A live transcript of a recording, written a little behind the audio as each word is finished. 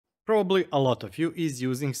Probably a lot of you is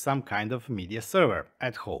using some kind of media server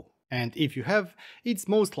at home. And if you have, it's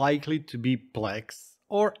most likely to be Plex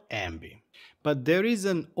or Emby. But there is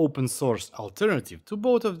an open source alternative to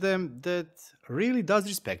both of them that really does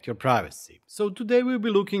respect your privacy. So today we'll be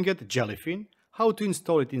looking at Jellyfin, how to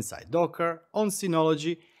install it inside Docker, on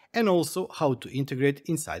Synology, and also how to integrate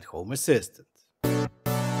inside Home Assistant.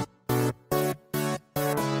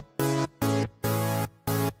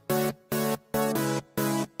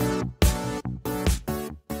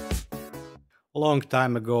 Long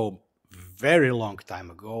time ago, very long time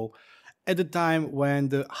ago, at the time when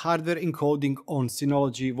the hardware encoding on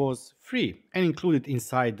Synology was free and included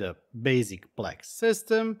inside the basic Plex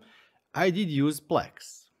system, I did use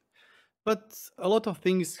Plex. But a lot of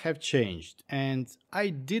things have changed and I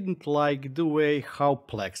didn't like the way how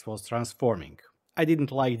Plex was transforming. I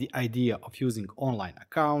didn't like the idea of using online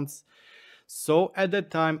accounts, so at that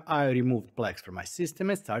time I removed Plex from my system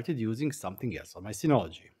and started using something else on my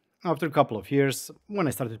Synology. After a couple of years, when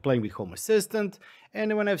I started playing with Home Assistant,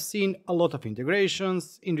 and when I've seen a lot of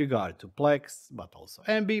integrations in regard to Plex, but also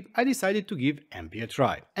Emby, I decided to give Emby a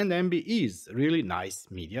try. And Emby is a really nice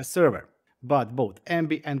media server. But both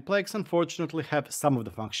Emby and Plex unfortunately have some of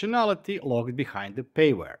the functionality locked behind the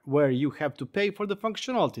payware, where you have to pay for the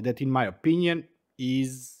functionality that in my opinion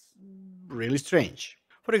is really strange.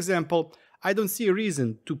 For example, I don't see a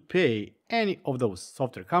reason to pay any of those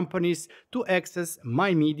software companies to access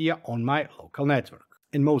my media on my local network.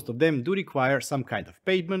 And most of them do require some kind of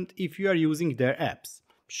payment if you are using their apps.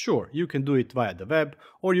 Sure, you can do it via the web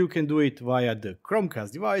or you can do it via the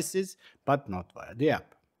Chromecast devices, but not via the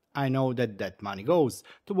app. I know that that money goes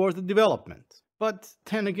towards the development. But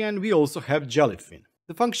then again, we also have Jellyfin.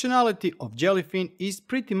 The functionality of Jellyfin is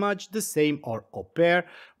pretty much the same or au pair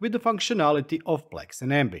with the functionality of Plex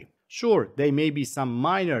and Emby. Sure, there may be some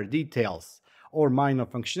minor details or minor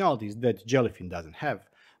functionalities that Jellyfin doesn't have,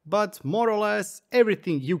 but more or less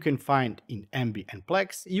everything you can find in Emby and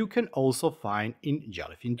Plex you can also find in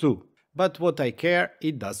Jellyfin too. But what I care,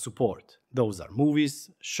 it does support. Those are movies,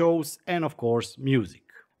 shows and of course music.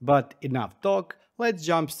 But enough talk, let's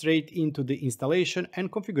jump straight into the installation and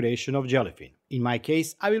configuration of Jellyfin. In my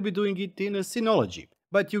case, I will be doing it in a Synology,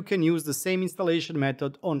 but you can use the same installation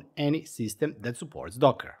method on any system that supports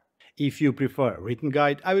Docker. If you prefer a written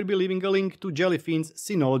guide, I will be leaving a link to Jellyfin's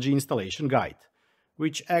Synology installation guide,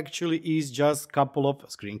 which actually is just a couple of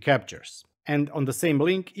screen captures. And on the same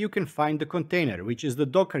link you can find the container, which is the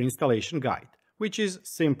Docker installation guide, which is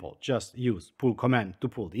simple. Just use pull command to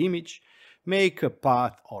pull the image, make a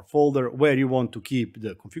path or folder where you want to keep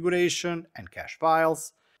the configuration and cache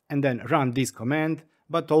files, and then run this command,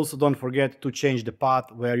 but also don't forget to change the path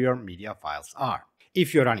where your media files are.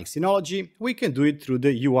 If you're running Synology, we can do it through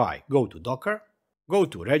the UI. Go to Docker, go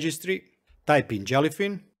to Registry, type in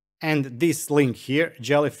Jellyfin, and this link here,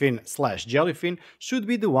 jellyfin/jellyfin, should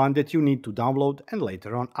be the one that you need to download and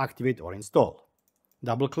later on activate or install.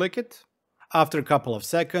 Double click it. After a couple of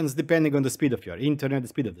seconds, depending on the speed of your internet, the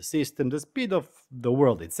speed of the system, the speed of the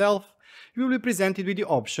world itself, you will be presented with the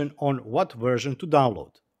option on what version to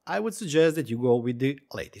download. I would suggest that you go with the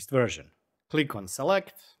latest version. Click on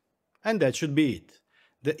Select, and that should be it.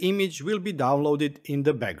 The image will be downloaded in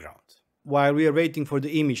the background. While we are waiting for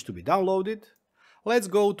the image to be downloaded, let's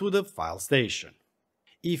go to the file station.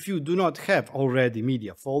 If you do not have already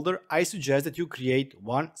media folder, I suggest that you create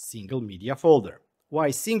one single media folder.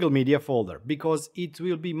 Why single media folder? Because it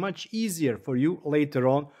will be much easier for you later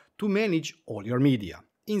on to manage all your media.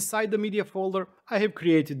 Inside the media folder, I have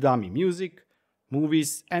created dummy music,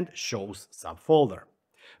 movies and shows subfolder.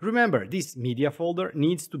 Remember, this media folder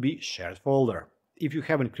needs to be shared folder. If you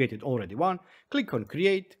haven't created already one, click on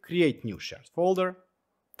Create New Shared Folder,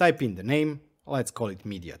 type in the name, let's call it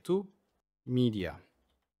Media2, Media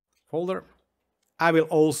folder. I will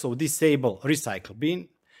also disable Recycle Bin.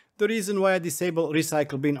 The reason why I disable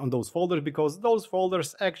Recycle Bin on those folders, because those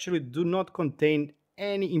folders actually do not contain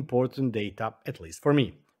any important data, at least for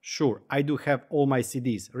me. Sure, I do have all my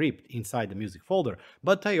CDs ripped inside the music folder,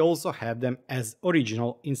 but I also have them as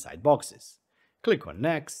original inside boxes. Click on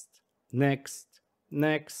Next, Next,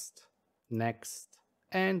 Next, Next,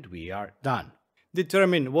 and we are done.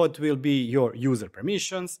 Determine what will be your user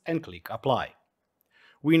permissions and click Apply.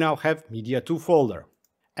 We now have Media2 folder.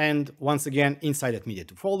 And once again, inside that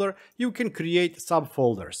Media2 folder, you can create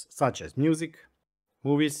subfolders such as music,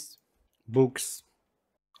 movies, books,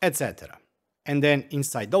 etc. And then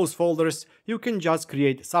inside those folders, you can just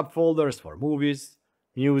create subfolders for movies,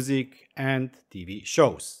 music, and TV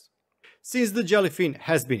shows. Since the Jellyfin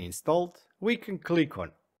has been installed, we can click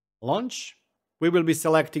on Launch. We will be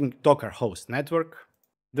selecting Docker host network.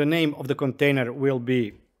 The name of the container will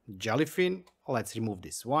be Jellyfin. Let's remove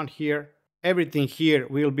this one here. Everything here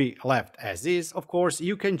will be left as is. Of course,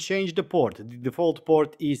 you can change the port. The default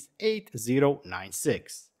port is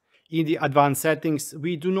 8096. In the advanced settings,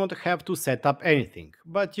 we do not have to set up anything,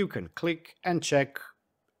 but you can click and check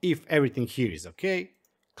if everything here is okay.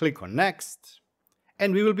 Click on Next,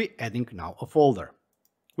 and we will be adding now a folder.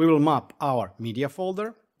 We will map our media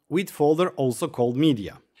folder with folder also called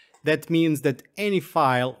media. That means that any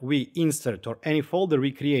file we insert or any folder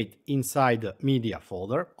we create inside the media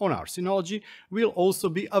folder on our Synology will also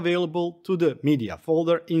be available to the media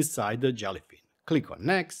folder inside the Jellyfin. Click on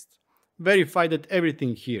Next, verify that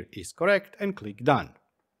everything here is correct and click Done.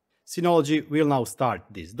 Synology will now start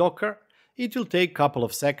this Docker. It will take a couple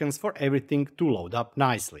of seconds for everything to load up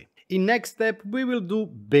nicely. In next step, we will do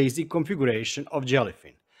basic configuration of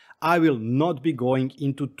Jellyfin. I will not be going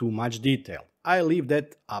into too much detail. I leave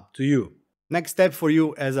that up to you. Next step for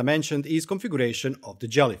you, as I mentioned, is configuration of the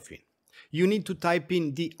Jellyfin. You need to type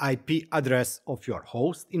in the IP address of your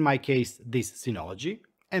host, in my case this Synology,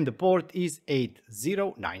 and the port is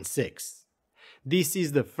 8096. This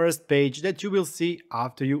is the first page that you will see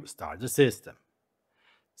after you start the system.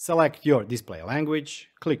 Select your display language,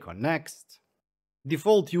 click on Next.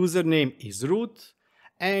 Default username is root,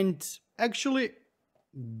 and actually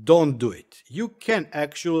don't do it. You can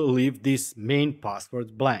actually leave this main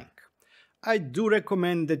password blank. I do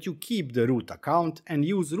recommend that you keep the root account and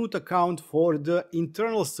use root account for the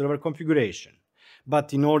internal server configuration.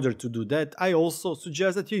 But in order to do that, I also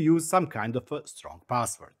suggest that you use some kind of a strong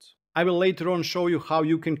password. I will later on show you how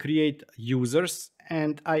you can create users,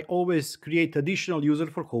 and I always create additional user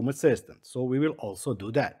for home assistant, so we will also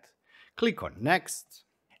do that. Click on Next,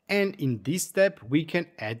 and in this step we can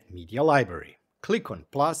add media library. Click on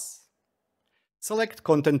plus, select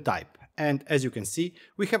content type, and as you can see,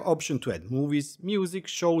 we have option to add movies, music,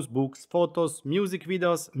 shows, books, photos, music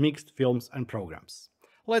videos, mixed films and programs.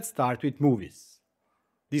 Let's start with movies.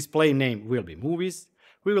 Display name will be movies.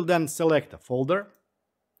 We will then select a folder.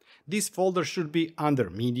 This folder should be under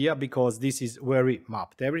media because this is where we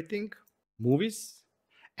mapped everything, movies,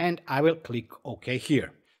 and I will click OK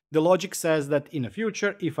here. The logic says that in the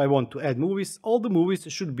future, if I want to add movies, all the movies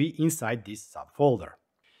should be inside this subfolder.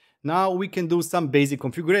 Now we can do some basic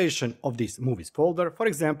configuration of this movies folder. For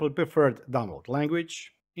example, preferred download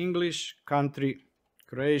language, English, country,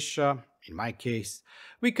 Croatia, in my case.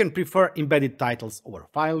 We can prefer embedded titles over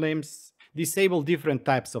file names, disable different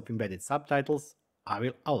types of embedded subtitles. I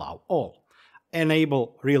will allow all.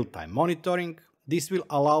 Enable real-time monitoring. This will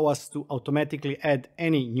allow us to automatically add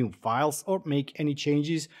any new files or make any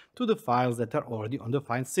changes to the files that are already on the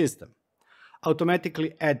file system.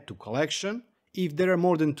 Automatically add to collection. If there are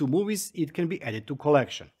more than 2 movies, it can be added to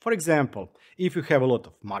collection. For example, if you have a lot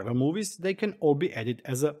of Marvel movies, they can all be added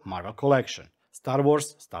as a Marvel collection. Star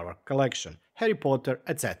Wars collection, Harry Potter,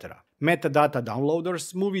 etc. Metadata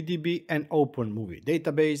downloaders, MovieDB and Open Movie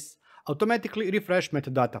Database. Automatically refresh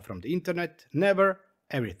metadata from the internet, never,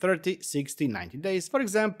 every 30, 60, 90 days. For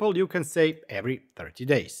example, you can say every 30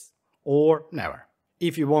 days or never.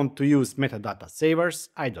 If you want to use metadata savers,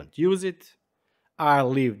 I don't use it. I'll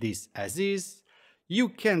leave this as is. You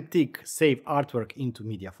can tick save artwork into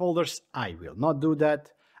media folders. I will not do that.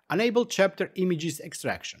 Enable chapter images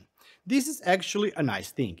extraction. This is actually a nice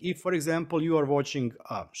thing. If, for example, you are watching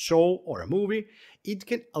a show or a movie, it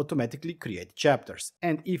can automatically create chapters.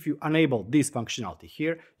 And if you enable this functionality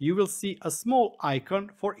here, you will see a small icon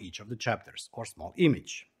for each of the chapters or small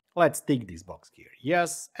image. Let's tick this box here,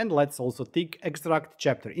 yes, and let's also tick extract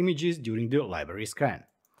chapter images during the library scan.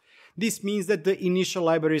 This means that the initial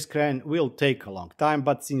library scan will take a long time,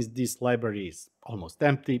 but since this library is almost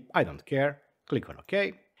empty, I don't care. Click on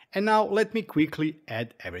OK. And now let me quickly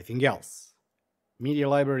add everything else. Media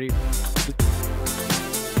library.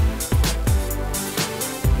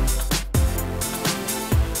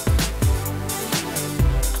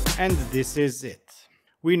 And this is it.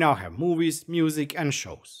 We now have movies, music and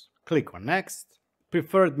shows. Click on Next.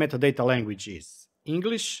 Preferred metadata language is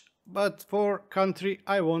English, but for country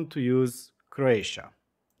I want to use Croatia.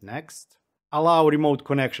 Next. Allow remote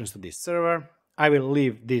connections to this server. I will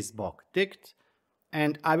leave this box ticked.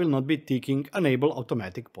 And I will not be ticking enable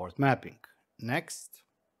automatic port mapping. Next.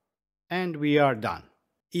 And we are done.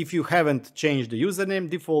 If you haven't changed the username,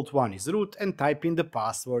 default one is root and type in the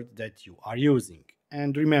password that you are using.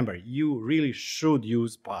 And remember, you really should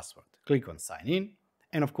use password. Click on sign in.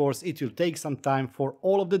 And of course, it will take some time for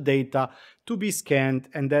all of the data to be scanned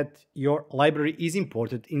and that your library is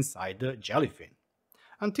imported inside the Jellyfin.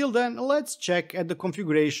 Until then, let's check at the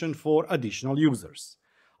configuration for additional users.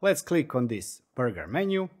 Let's click on this burger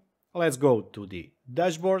menu. Let's go to the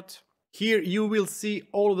dashboard. Here you will see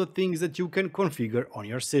all the things that you can configure on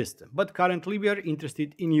your system, but currently we are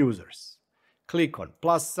interested in users. Click on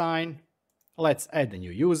plus sign, let's add a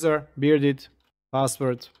new user, bearded,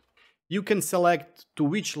 password. You can select to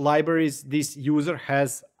which libraries this user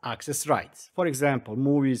has access rights. For example,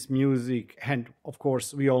 movies, music, and of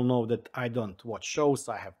course we all know that I don't watch shows,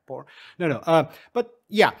 I have porn. But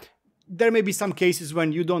yeah, there may be some cases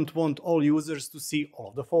when you don't want all users to see all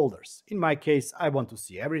of the folders. In my case, I want to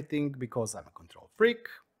see everything because I'm a control freak.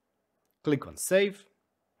 Click on save.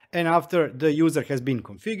 And after the user has been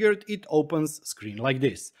configured, it opens a screen like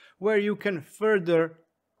this, where you can further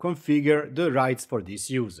configure the rights for this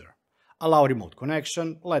user. Allow remote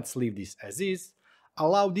connection, let's leave this as is.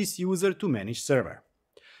 Allow this user to manage server.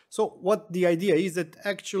 So what the idea is that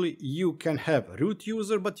actually you can have a root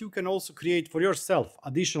user, but you can also create for yourself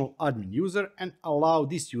additional admin user and allow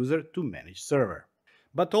this user to manage server.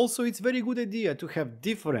 But also it's very good idea to have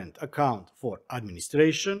different account for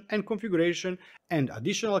administration and configuration and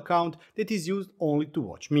additional account that is used only to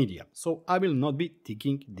watch media. So I will not be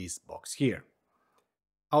ticking this box here.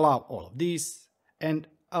 Allow all of these and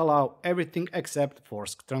allow everything except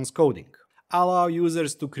forced transcoding. Allow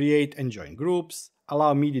users to create and join groups.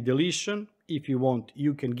 Allow media deletion. If you want,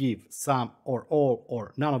 you can give some or all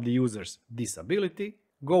or none of the users this ability.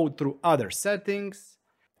 Go through other settings.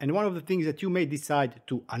 And one of the things that you may decide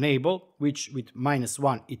to enable, which with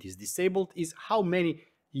 -1 it is disabled, is how many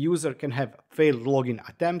user can have failed login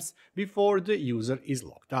attempts before the user is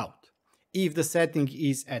logged out. If the setting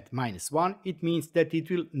is at -1, it means that it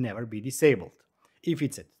will never be disabled. If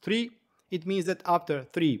it's at 3, it means that after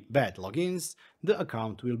 3 bad logins, the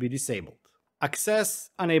account will be disabled.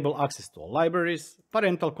 Access, enable access to all libraries,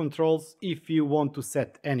 parental controls if you want to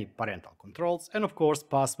set any parental controls, and of course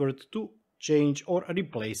password to change or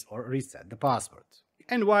replace or reset the password.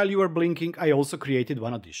 And while you are blinking, I also created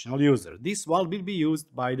one additional user. This one will be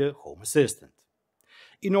used by the Home Assistant.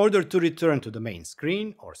 In order to return to the main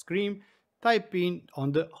screen or screen, type in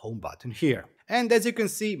on the Home button here. And as you can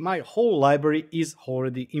see, my whole library is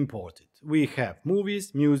already imported. We have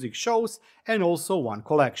movies, music, shows, and also one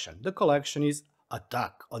collection. The collection is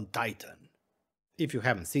Attack on Titan. If you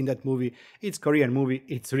haven't seen that movie, it's a Korean movie,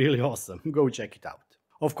 it's really awesome. Go check it out.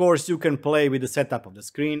 Of course, you can play with the setup of the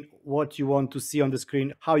screen, what you want to see on the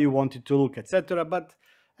screen, how you want it to look, etc. But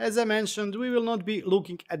as I mentioned, we will not be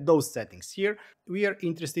looking at those settings here. We are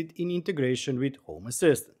interested in integration with Home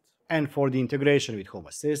Assistant. And for the integration with Home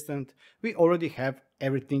Assistant, we already have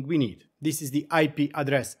everything we need. This is the IP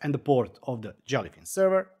address and the port of the Jellyfin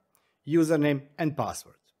server, username and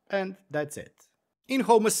password. And that's it. In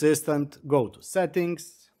Home Assistant, go to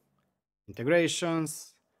Settings,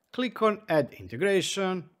 Integrations, click on Add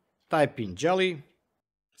Integration, type in Jelly,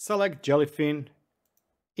 select Jellyfin,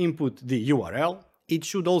 input the URL. It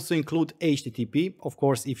should also include HTTP, of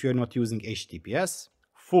course if you're not using HTTPS,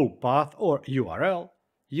 full path or URL,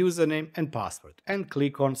 username and password, and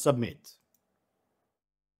click on Submit.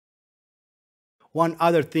 One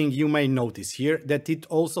other thing you may notice here, that it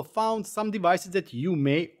also found some devices that you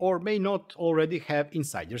may or may not already have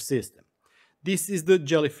inside your system. This is the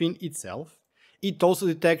Jellyfin itself. It also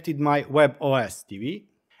detected my WebOS TV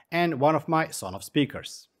and one of my Sonos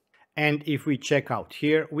speakers. And if we check out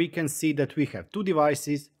here, we can see that we have 2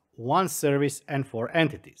 devices, 1 service and 4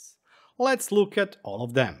 entities. Let's look at all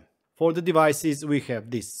of them. For the devices, we have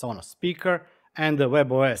this Sonos speaker and the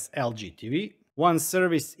WebOS LG TV. One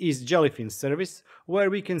service is Jellyfin service, where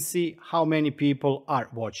we can see how many people are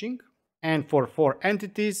watching. And for 4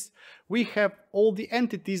 entities, we have all the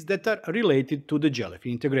entities that are related to the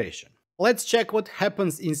Jellyfin integration. Let's check what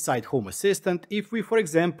happens inside Home Assistant if we, for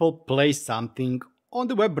example, play something on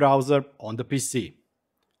the web browser on the PC.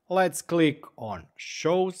 Let's click on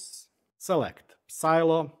Shows, select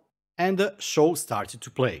Silo, and the show started to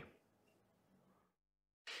play.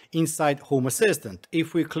 Inside Home Assistant,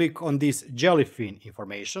 if we click on this Jellyfin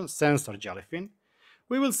information, sensor Jellyfin,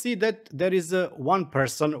 we will see that there is one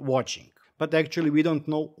person watching, but actually we don't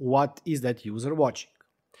know what is that user watching.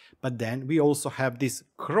 But then we also have this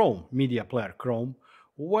Chrome, media player Chrome,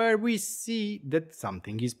 where we see that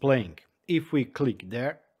something is playing. If we click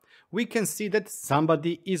there, we can see that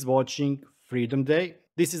somebody is watching Freedom Day.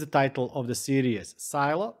 This is the title of the series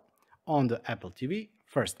Silo on the Apple TV,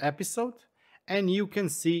 first episode, and you can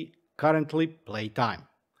see currently playtime.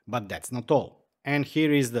 But that's not all. And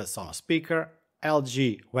here is the Sonos speaker,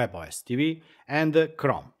 LG WebOS TV, and the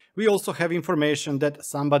Chrome. We also have information that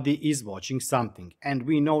somebody is watching something, and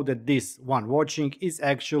we know that this one watching is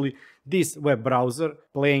actually this web browser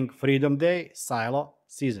playing Freedom Day, Silo,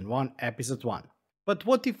 Season 1, Episode 1. But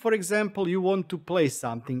what if, for example, you want to play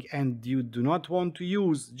something and you do not want to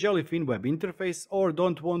use Jellyfin web interface or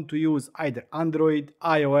don't want to use either Android,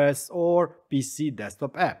 iOS or PC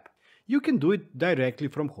desktop app? You can do it directly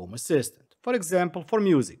from Home Assistant. For example, for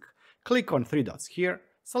music, click on three dots here,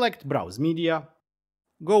 select Browse Media,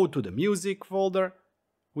 go to the Music folder,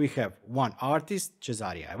 we have one artist,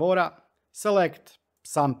 Cesaria Evora, select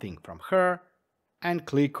something from her and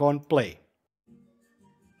click on Play.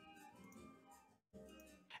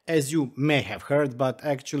 As you may have heard, but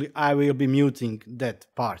actually I will be muting that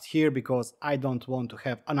part here because I don't want to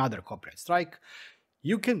have another copyright strike.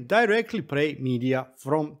 You can directly play media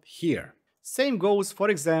from here. Same goes, for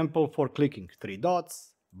example, for clicking three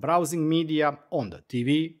dots, browsing media on the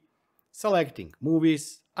TV, selecting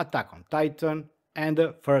movies, Attack on Titan, and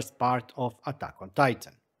the first part of Attack on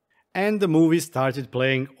Titan. And the movie started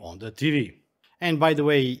playing on the TV. And by the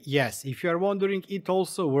way, yes, if you are wondering, it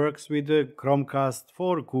also works with the Chromecast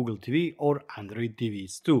for Google TV or Android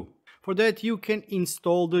TVs too. For that you can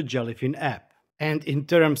install the Jellyfin app. And in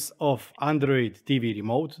terms of Android TV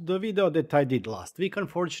remote, the video that I did last week,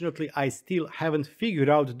 unfortunately I still haven't figured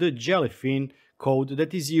out the Jellyfin code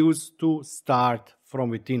that is used to start from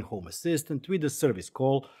within Home Assistant with the service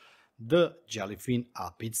call, the Jellyfin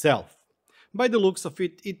app itself. By the looks of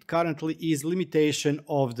it, it currently is limitation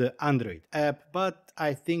of the Android app, but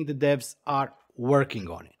I think the devs are working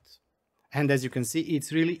on it. And as you can see,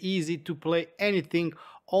 it's really easy to play anything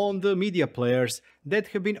on the media players that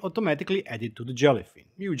have been automatically added to the Jellyfin.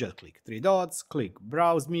 You just click three dots, click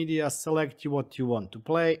Browse Media, select what you want to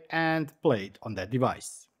play and play it on that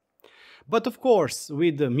device. But of course,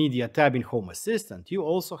 with the Media tab in Home Assistant, you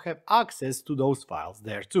also have access to those files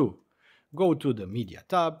there too. Go to the Media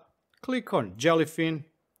tab, click on Jellyfin,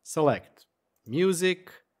 select Music,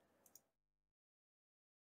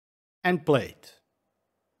 and play it.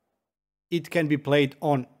 It can be played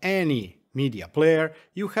on any media player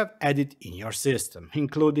you have added in your system,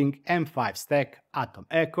 including M5 Stack Atom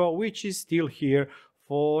Echo, which is still here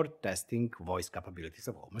for testing voice capabilities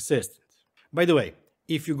of Home Assistant. By the way,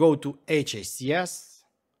 if you go to HACS,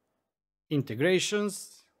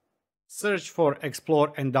 Integrations, search for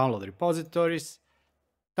Explore and Download Repositories,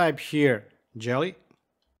 type here Jelly,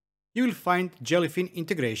 you will find Jellyfin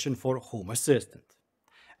integration for Home Assistant.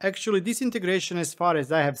 Actually, this integration, as far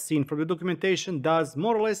as I have seen from the documentation, does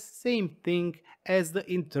more or less same thing as the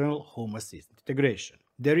internal Home Assistant integration.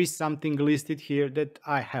 There is something listed here that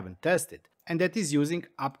I haven't tested, and that is using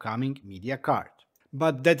upcoming media card.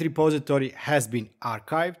 But that repository has been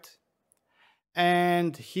archived,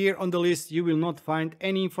 and here on the list you will not find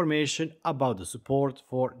any information about the support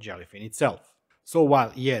for Jellyfin itself. So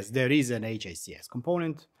while yes, there is an HACS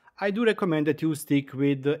component, I do recommend that you stick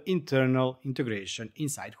with the internal integration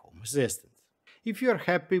inside Home Assistant. If you are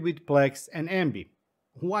happy with Plex and Emby,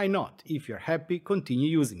 why not? If you're happy, continue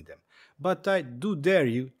using them. But I do dare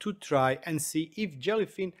you to try and see if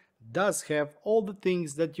Jellyfin does have all the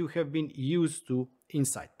things that you have been used to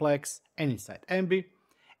inside Plex and inside Emby,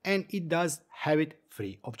 and it does have it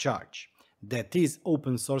free of charge. That is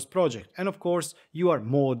open source project, and of course you are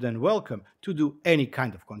more than welcome to do any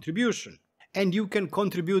kind of contribution. And you can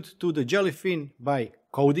contribute to the Jellyfin by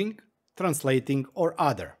coding, translating or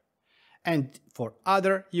other. And for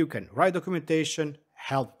other you can write documentation,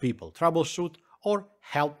 help people troubleshoot or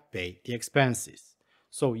help pay the expenses.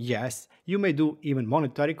 So yes, you may do even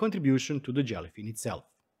monetary contribution to the Jellyfin itself.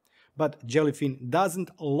 But Jellyfin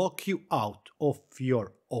doesn't lock you out of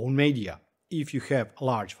your own media. If you have a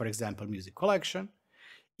large, for example, music collection,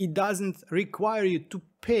 it doesn't require you to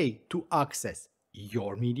pay to access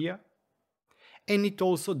your media, and it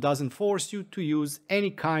also doesn't force you to use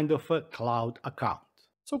any kind of a cloud account.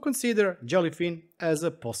 So consider Jellyfin as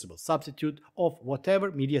a possible substitute of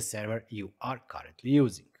whatever media server you are currently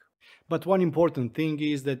using. But one important thing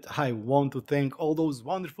is that I want to thank all those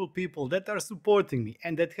wonderful people that are supporting me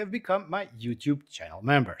and that have become my YouTube channel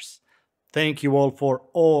members. Thank you all for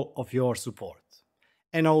all of your support.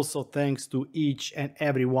 And also thanks to each and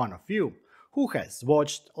every one of you who has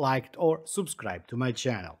watched, liked or subscribed to my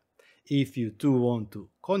channel. If you too want to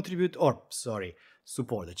contribute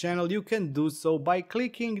support the channel, you can do so by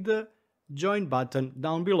clicking the join button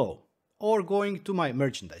down below or going to my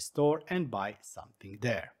merchandise store and buy something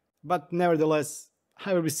there. But nevertheless,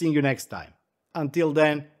 I will be seeing you next time. Until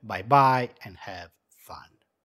then, bye bye and have